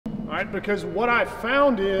All right, because what I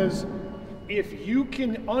found is if you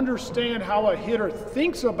can understand how a hitter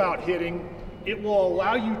thinks about hitting, it will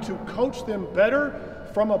allow you to coach them better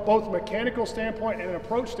from a both mechanical standpoint and an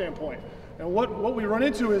approach standpoint. And what we run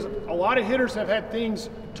into is a lot of hitters have had things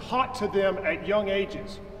taught to them at young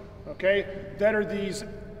ages, okay, that are these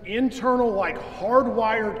internal, like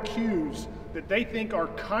hardwired cues that they think are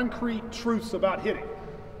concrete truths about hitting.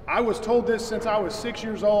 I was told this since I was 6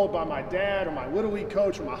 years old by my dad or my Little League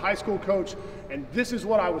coach or my high school coach, and this is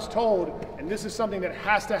what I was told, and this is something that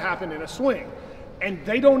has to happen in a swing. And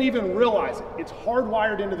they don't even realize it. It's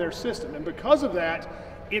hardwired into their system, and because of that,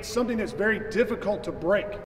 it's something that's very difficult to break.